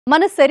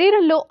మన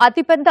శరీరంలో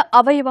అతిపెద్ద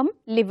అవయవం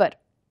లివర్.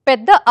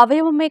 పెద్ద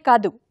అవయవమే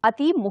కాదు,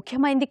 అతి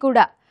ముఖ్యమైనది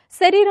కూడా.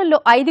 శరీరంలో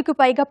 5కి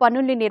పైగా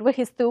పనుల్ని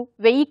నిర్వహిస్తూ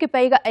 1000కి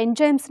పైగా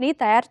ఎంజైమ్స్ ని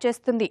తయారు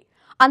చేస్తుంది.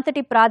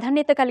 అంతటి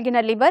ప్రాధాన్యత కలిగిన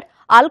లివర్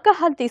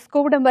ఆల్కహాల్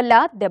తీసుకోవడం వల్ల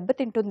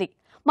దెబ్బతింటుంది.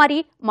 మరి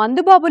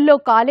మందుబాబుల్లో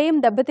కాలేయం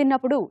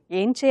దెబ్బతిన్నప్పుడు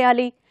ఏం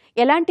చేయాలి?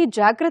 ఎలాంటి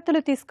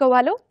జాగ్రత్తలు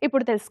తీసుకోవాలో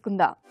ఇప్పుడు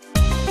తెలుసుకుందాం.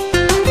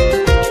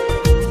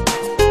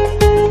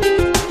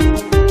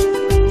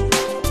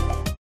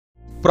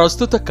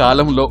 ప్రస్తుత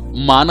కాలంలో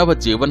మానవ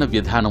జీవన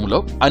విధానంలో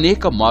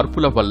అనేక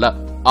మార్పుల వల్ల,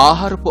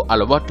 ఆహారపు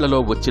అలవాట్లలో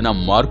వచ్చిన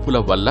మార్పుల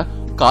వల్ల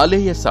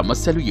కాలేయ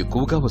సమస్యలు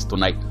ఎక్కువగా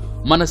వస్తున్నాయి.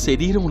 మన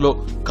శరీరంలో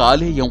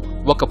కాలేయం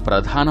ఒక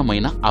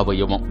ప్రధానమైన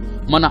అవయవం.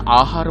 మన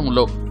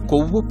ఆహారంలో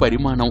కొవ్వు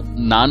పరిమాణం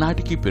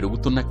నానాటికి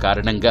పెరుగుతున్న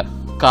కారణంగా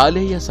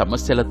కాలేయ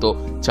సమస్యలతో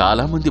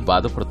చాలామంది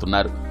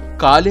బాధపడుతున్నారు.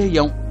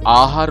 కాలేయం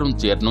ఆహారం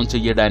జీర్ణం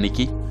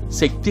చెయ్యడానికి,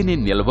 శక్తిని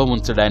నిల్వ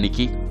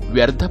ఉంచడానికి,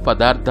 వ్యర్థ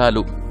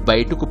పదార్థాలు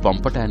బయటకు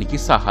పంపటానికి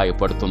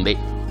సహాయపడుతుంది.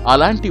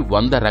 అలాంటి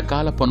 100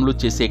 రకాల పనులు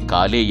చేసే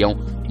కాలేయం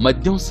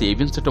మద్యం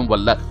సేవించటం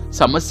వల్ల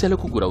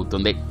సమస్యలకు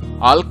గురవుతుంది.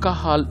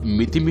 ఆల్కహాల్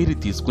మితిమీరి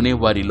తీసుకునే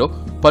వారిలో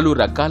పలు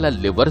రకాల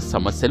లివర్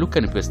సమస్యలు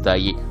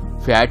కనిపిస్తాయి.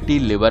 ఫ్యాటీ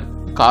లివర్,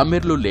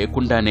 కామెర్లు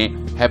లేకుండానే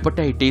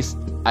హెపటైటిస్,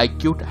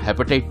 అక్యూట్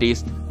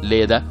హెపటైటిస్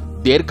లేదా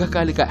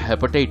దీర్ఘకాలిక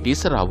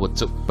హెపటైటిస్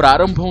రావచ్చు.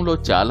 ప్రారంభంలో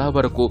చాలా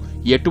వరకు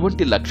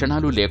ఎటువంటి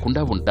లక్షణాలు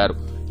లేకుండా ఉంటారు.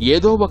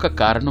 ఏదో ఒక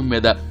కారణం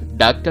మీద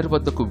డాక్టర్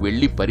వద్దకు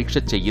వెళ్లి పరీక్ష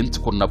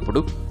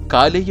చేయించుకున్నప్పుడు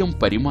కాలేయం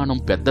పరిమాణం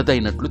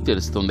పెద్దదైనట్లు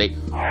తెలుస్తుంది.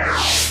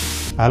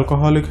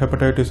 ఆల్కహాలిక్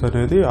హెపటైటిస్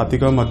అనేది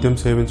అతిగా మద్యం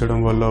సేవించడం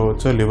వల్ల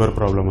వచ్చే లివర్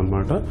ప్రాబ్లం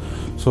అన్నమాట.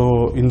 సో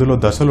ఇందులో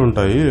దశలు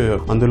ఉంటాయి.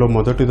 అందులో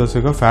మొదటి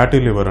దశగా ఫ్యాటీ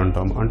లివర్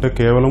అంటాం. అంటే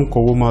కేవలం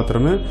కొవ్వు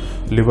మాత్రమే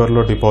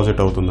లివర్లో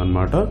డిపాజిట్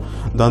అవుతుందన్నమాట.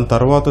 దాని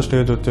తర్వాత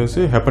స్టేజ్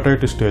వచ్చేసి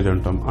హెపటైటిస్ స్టేజ్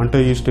అంటాం. అంటే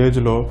ఈ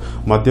స్టేజ్లో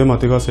మద్యం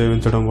అతిగా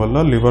సేవించడం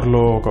వల్ల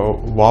లివర్లో ఒక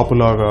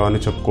వాపులాగా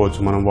అని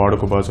చెప్పుకోవచ్చు మనం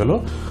వాడుక భాషలో,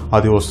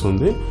 అది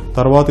వస్తుంది.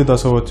 తర్వాతి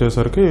దశ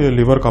వచ్చేసరికి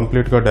లివర్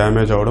కంప్లీట్గా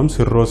డ్యామేజ్ అవడం,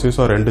 cirrhosis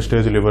are end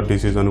stage liver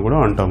disease అని కూడా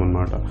అంటాం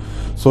అన్నమాట.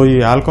 సో ఈ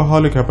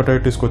ఆల్కహాలిక్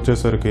హెపటైటిస్కి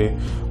వచ్చేసరికి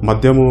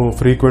మద్యము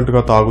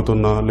ఫ్రీక్వెంట్గా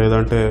తాగుతున్నా,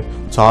 లేదంటే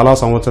చాలా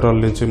సంవత్సరాల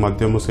నుంచి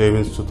మద్యము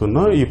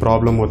సేవించుతున్నా ఈ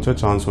ప్రాబ్లం వచ్చే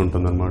ఛాన్స్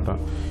ఉంటుందన్నమాట.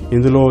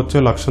 ఇందులో వచ్చే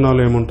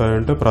లక్షణాలు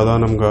ఏముంటాయంటే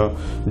ప్రధానంగా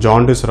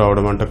జాండిస్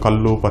రావడం, అంటే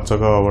కళ్ళు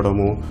పచ్చగా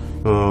అవ్వడము,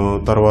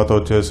 తర్వాత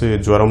వచ్చేసి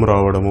జ్వరం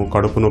రావడము,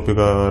 కడుపు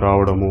నొప్పిగా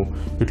రావడము,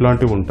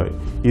 ఇట్లాంటివి ఉంటాయి.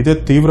 ఇదే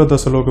తీవ్ర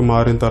దశలోకి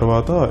మారిన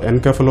తర్వాత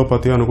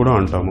ఎన్కెఫలోపతి అని కూడా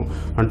అంటాము.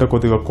 అంటే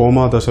కొద్దిగా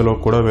కోమా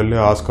దశలోకి కూడా వెళ్ళే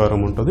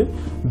ఆస్కారం ఉంటుంది.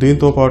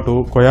 దీంతోపాటు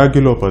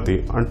కొయాగ్యులోపతి,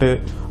 అంటే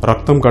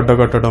రక్తం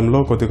గడ్డగట్టడంలో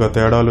కొద్దిగా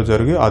తేడాలు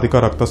జరిగి అధిక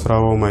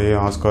రక్తస్రావం అయ్యే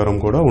ఆస్కారం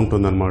కూడా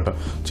ఉంటుందన్నమాట.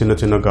 చిన్న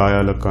చిన్న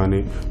గాయాలకు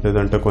కానీ,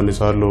 లేదంటే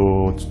కొన్నిసార్లు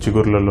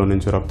చిగుర్లలో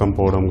నుంచి రక్తం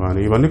పోవడం కానీ,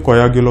 ఇవన్నీ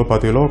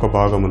కొయాగ్యులోపతిలో ఒక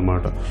భాగం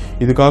అన్నమాట.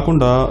 ఇది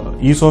కాకుండా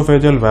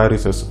ఈసోఫేజియల్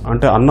వ్యారిసెస్,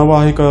 అంటే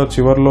అన్నవాహిక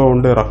చివర్లో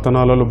ఉండే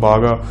రక్తనాళాలు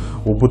బాగా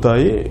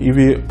ఉబ్బుతాయి.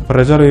 ఇవి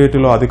ప్రెషర్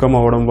ఏటిలో అధికం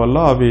అవడం వల్ల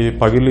అవి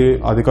పగిలి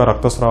అధిక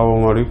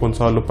రక్తస్రావం అడిగి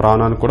కొన్నిసార్లు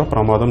ప్రాణానికి కూడా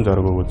ప్రమాదం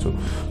జరగవచ్చు.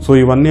 సో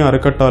ఇవన్నీ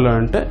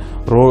అరికట్టాలంటే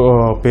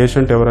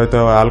పేషెంట్ ఎవరైతే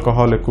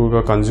ఆల్కహాల్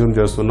ఎక్కువగా కన్జ్యూమ్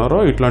చేస్తున్నారో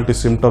ఇట్లాంటి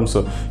సిమ్టమ్స్,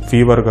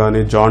 ఫీవర్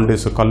కానీ,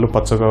 జాండిస్, కళ్ళు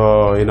పచ్చగా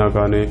అయినా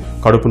కానీ,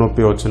 కడుపు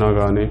నొప్పి వచ్చినా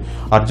కానీ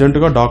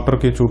అర్జెంటుగా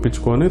డాక్టర్కి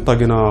చూపించుకొని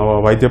తగిన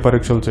వైద్య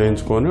పరీక్షలు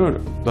చేయించుకొని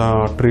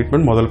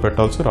ట్రీట్మెంట్ మొదలు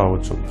పెట్టాల్సి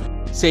రావచ్చు.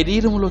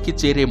 శరీరంలోకి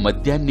చేరే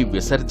మద్యాన్ని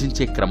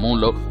విసర్జించే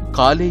క్రమంలో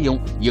కాలేయం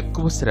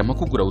ఎక్కువ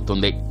శ్రమకు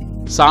గురవుతుంది.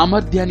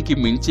 సామర్థ్యానికి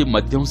మించి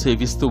మద్యం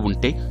సేవిస్తూ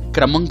ఉంటే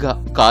క్రమంగా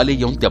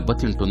కాలేయం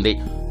దెబ్బతింటుంది.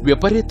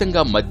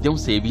 విపరీతంగా మద్యం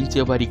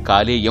సేవించేవారి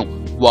కాలేయం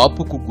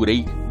వాపుకు గురై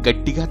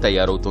గట్టిగా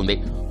తయారవుతుంది.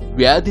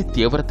 వ్యాధి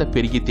తీవ్రత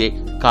పెరిగితే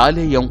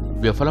కాలేయం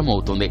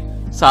విఫలమవుతుంది.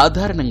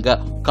 సాధారణంగా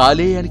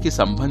కాలేయానికి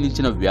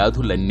సంబంధించిన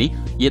వ్యాధులన్నీ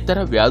ఇతర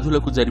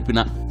వ్యాధులకు జరిపిన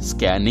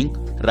స్కానింగ్,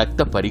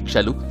 రక్త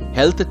పరీక్షలు,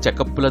 హెల్త్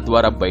చెకప్ల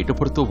ద్వారా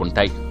బయటపడుతూ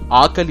ఉంటాయి.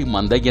 ఆకలి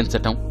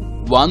మందగించటం,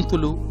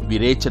 వాంతులు,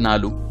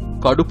 విరేచనాలు,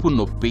 కడుపు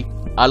నొప్పి,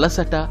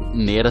 అలసట,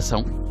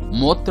 నీరసం,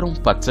 మూత్రం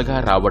పచ్చగా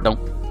రావడం,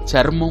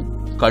 చర్మం,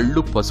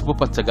 కళ్ళు పసుపు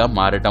పచ్చగా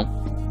మారటం,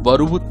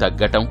 బరువు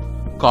తగ్గటం,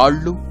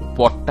 కాళ్ళు,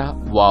 పొట్ట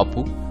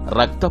వాపు,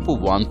 రక్తపు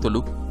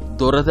వాంతులు,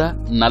 దురద,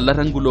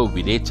 నల్లరంగులో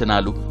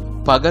విరేచనాలు,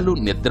 పగలు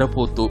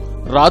నిద్రపోతూ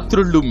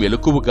రాత్రుళ్ళు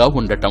మెలకువగా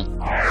ఉండటం.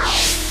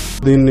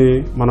 దీన్ని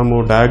మనము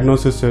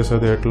డయాగ్నోసిస్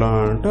చేసేది ఎట్లా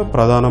అంటే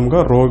ప్రధానంగా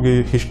రోగి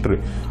హిస్టరీ,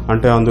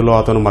 అంటే అందులో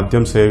అతను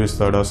మద్యం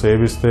సేవిస్తాడా,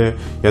 సేవిస్తే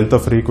ఎంత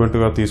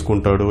ఫ్రీక్వెంట్గా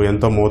తీసుకుంటాడు,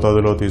 ఎంత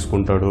మోతాదులో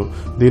తీసుకుంటాడు,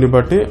 దీన్ని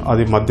బట్టి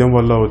అది మద్యం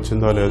వల్ల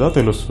వచ్చిందా లేదా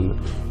తెలుస్తుంది.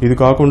 ఇది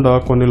కాకుండా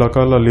కొన్ని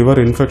రకాల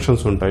లివర్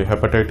ఇన్ఫెక్షన్స్ ఉంటాయి,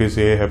 హెపటైటిస్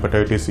ఏ,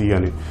 హెపటైటిస్ ఈ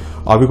అని.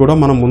 అవి కూడా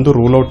మనం ముందు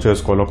రూల్ అవుట్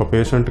చేసుకోవాలి. ఒక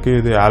పేషెంట్కి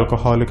ఇది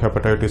ఆల్కహాలిక్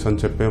హెపటైటిస్ అని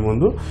చెప్పే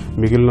ముందు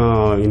మిగిలిన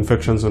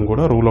ఇన్ఫెక్షన్స్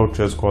కూడా రూల్ అవుట్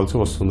చేసుకోవాల్సి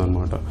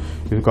వస్తుందన్నమాట.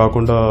 ఇది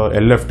కాకుండా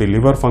ఎల్ఎఫ్టి,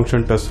 లివర్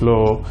ఫంక్షన్ టెస్ట్లో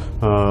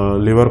ఇందులో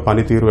లివర్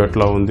పనితీరు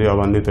ఎట్లా ఉంది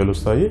అవన్నీ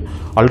తెలుస్తాయి.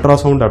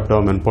 అల్ట్రాసౌండ్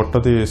అబ్డామెన్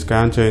పొట్టది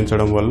స్కాన్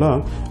చేయించడం వల్ల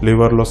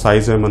లివర్లో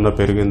సైజ్ ఏమన్నా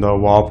పెరిగిందా,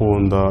 వాపు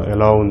ఉందా,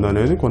 ఎలా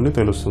ఉందనేది కొన్ని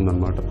తెలుస్తుంది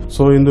అనమాట.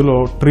 సో ఇందులో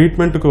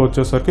ట్రీట్మెంట్కి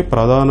వచ్చేసరికి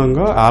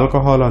ప్రధానంగా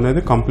ఆల్కహాల్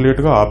అనేది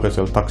కంప్లీట్గా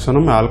ఆపేసాలి.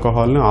 తక్షణం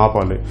ఆల్కహాల్ని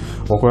ఆపాలి.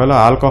 ఒకవేళ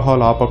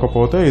ఆల్కహాల్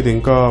ఆపకపోతే ఇది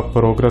ఇంకా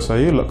ప్రోగ్రెస్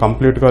అయ్యి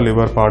కంప్లీట్గా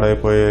లివర్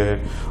పాడైపోయే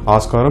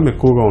ఆస్కారం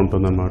ఎక్కువగా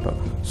ఉంటుందన్నమాట.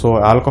 సో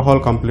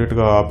ఆల్కహాల్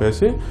కంప్లీట్గా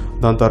ఆపేసి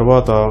దాని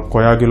తర్వాత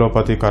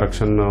కొయాగిలోపతి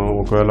కరెక్షన్,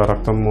 ఒకవేళ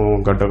రక్తము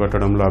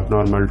గడ్డగట్టడంలో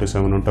అబ్నార్మాలిటీస్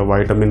ఏమైనా ఉంటే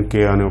వైటమిన్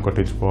కే అని ఒకటి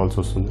ఇచ్చుకోవాల్సి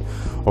వస్తుంది.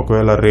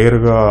 ఒకవేళ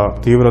రేర్గా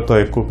తీవ్రత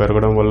ఎక్కువ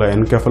పెరగడం వల్ల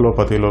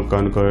ఎన్కెఫలోపతిలో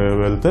కనుక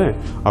వెళ్తే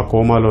ఆ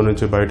కోమాలో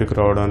నుంచి బయటికి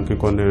రావడానికి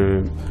కొన్ని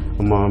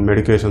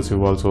మెడికేషన్స్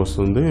ఇవ్వాల్సి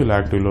వస్తుంది.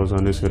 లాక్టిలోజ్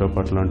అని, సిరప్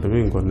అట్లాంటివి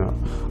ఇంకొన్ని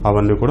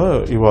అవన్నీ కూడా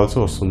ఇవ్వాల్సి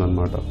వస్తుంది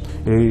అనమాట.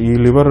 ఈ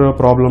లివర్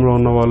ప్రాబ్లంలో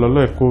ఉన్న వాళ్ళలో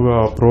ఎక్కువగా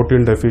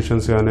ప్రోటీన్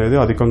డెఫిషియన్సీ అనేది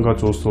అధికంగా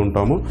చూస్తూ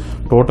ఉంటాము.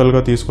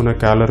 టోటల్గా తీసుకునే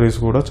క్యాలరీస్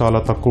కూడా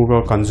చాలా తక్కువగా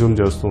కన్జ్యూమ్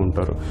చేస్తూ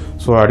ఉంటారు.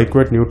 సో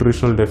అడిక్వేట్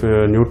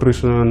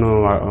న్యూట్రిషన్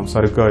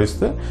సరిగ్గా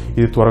ఇస్తే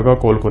ఇది త్వరగా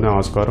కోలుకునే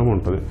ఆస్కారం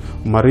ఉంటుంది.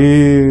 మరీ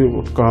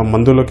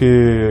మందులకి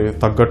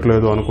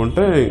తగ్గట్లేదు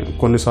అనుకుంటే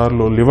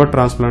కొన్నిసార్లు లివర్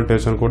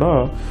ట్రాన్స్ప్లాంటేషన్ కూడా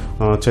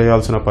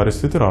చేయాల్సిన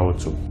పరిస్థితి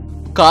రావచ్చు.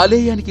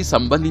 కాలేయానికి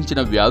సంబంధించిన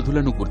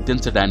వ్యాధులను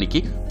గుర్తించడానికి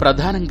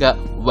ప్రధానంగా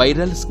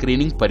వైరల్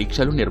స్క్రీనింగ్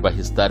పరీక్షలు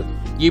నిర్వహిస్తారు.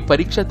 ఈ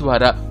పరీక్ష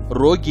ద్వారా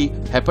రోగి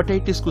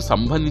హెపటైటిస్ కు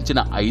సంబంధించిన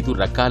 5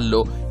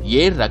 రకాల్లో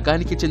ఏ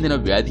రకానికి చెందిన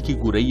వ్యాధికి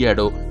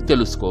గురయ్యాడో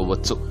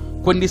తెలుసుకోవచ్చు.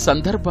 కొన్ని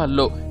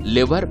సందర్భాల్లో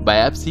లివర్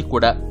బయాప్సీ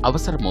కూడా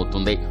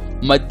అవసరమవుతుంది.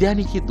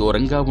 మద్యానికి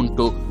దూరంగా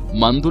ఉంటూ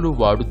మందులు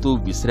వాడుతూ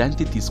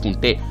విశ్రాంతి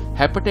తీసుకుంటే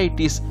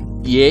హెపటైటిస్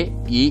ఏ,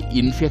 ఈ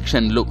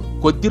ఇన్ఫెక్షన్లు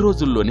కొద్ది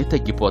రోజుల్లోనే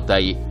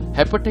తగ్గిపోతాయి.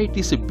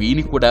 హెపటైటిస్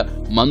బిని కూడా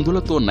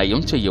మందులతో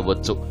నయం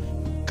చెయ్యవచ్చు.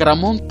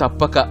 క్రమం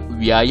తప్పక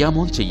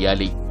వ్యాయామం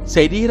చెయ్యాలి.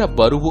 శరీర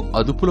బరువు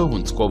అదుపులో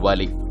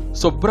ఉంచుకోవాలి.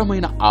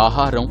 శుభ్రమైన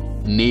ఆహారం,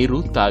 నీరు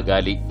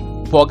తాగాలి.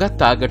 పొగ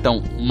తాగటం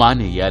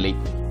మానేయాలి.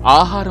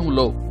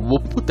 ఆహారంలో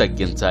ఉప్పు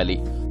తగ్గించాలి.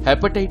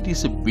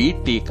 హెపటైటిస్ బి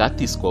టీకా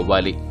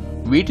తీసుకోవాలి.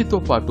 వీటితో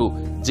పాటు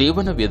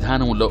జీవన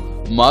విధానంలో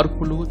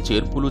మార్పులు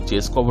చేర్పులు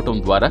చేసుకోవటం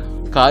ద్వారా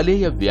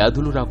కాలేయ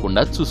వ్యాధులు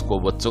రాకుండా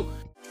చూసుకోవచ్చు.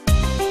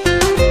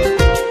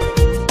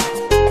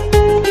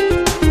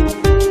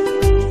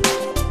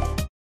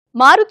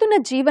 మారుతున్న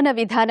జీవన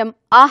విధానం,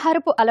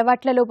 ఆహారపు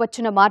అలవాట్లలో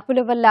వచ్చిన మార్పుల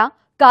వల్ల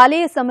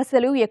కాలేయ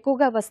సమస్యలు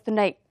ఎక్కువగా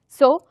వస్తున్నాయి.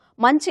 సో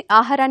మంచి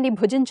ఆహారాన్ని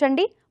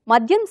భుజించండి,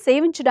 మద్యం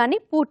సేవించడాన్ని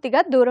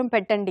పూర్తిగా దూరం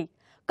పెట్టండి.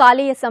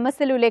 కాలేయ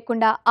సమస్యలు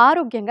లేకుండా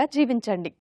ఆరోగ్యంగా జీవించండి.